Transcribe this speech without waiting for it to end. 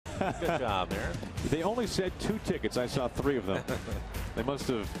Good job, Aaron. They only said 2 tickets. I saw 3 of them. They must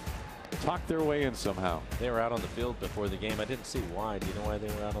have talked their way in somehow. They were out on the field before the game. I didn't see why. Do you know why they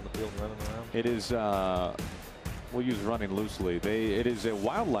were out on the field running around? It is, we'll use running loosely. It is a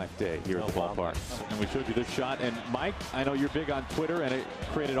wildlife day here at the ballpark. And we showed you this shot. And Mike, I know you're big on Twitter, and it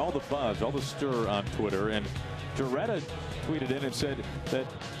created all the buzz, all the stir on Twitter. And Doretta tweeted in and said that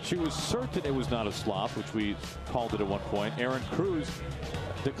she was certain it was not a slop, which we called it at one point. Aaron Cruz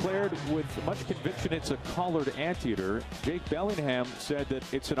declared with much conviction it's a collared anteater. Jake Bellingham said that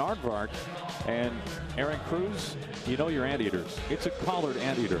it's an aardvark. And Aaron Cruz, you know your anteaters. It's a collared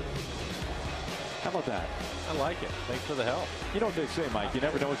anteater. How about that? I like it. Thanks for the help. You know what they say, Mike. You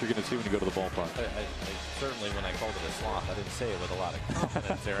never know what you're going to see when you go to the ballpark. I certainly, when I called it a sloth, I didn't say it with a lot of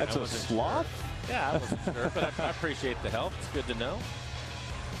confidence there. That's a sloth? Sure. Yeah, I wasn't sure, but I appreciate the help. It's good to know.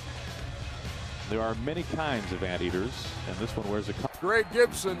 There are many kinds of anteaters, and this one wears a... Greg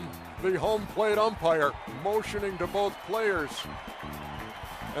Gibson, the home plate umpire, motioning to both players.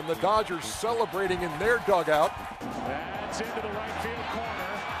 And the Dodgers celebrating in their dugout. That's into the right field corner.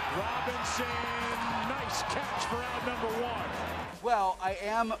 Robinson, nice catch for out number 1. Well, I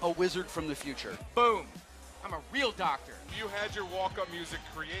am a wizard from the future. Boom. I'm a real doctor. If you had your walk-up music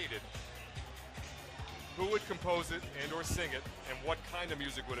created, who would compose it and or sing it, and what kind of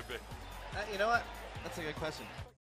music would it be? You know what? That's a good question.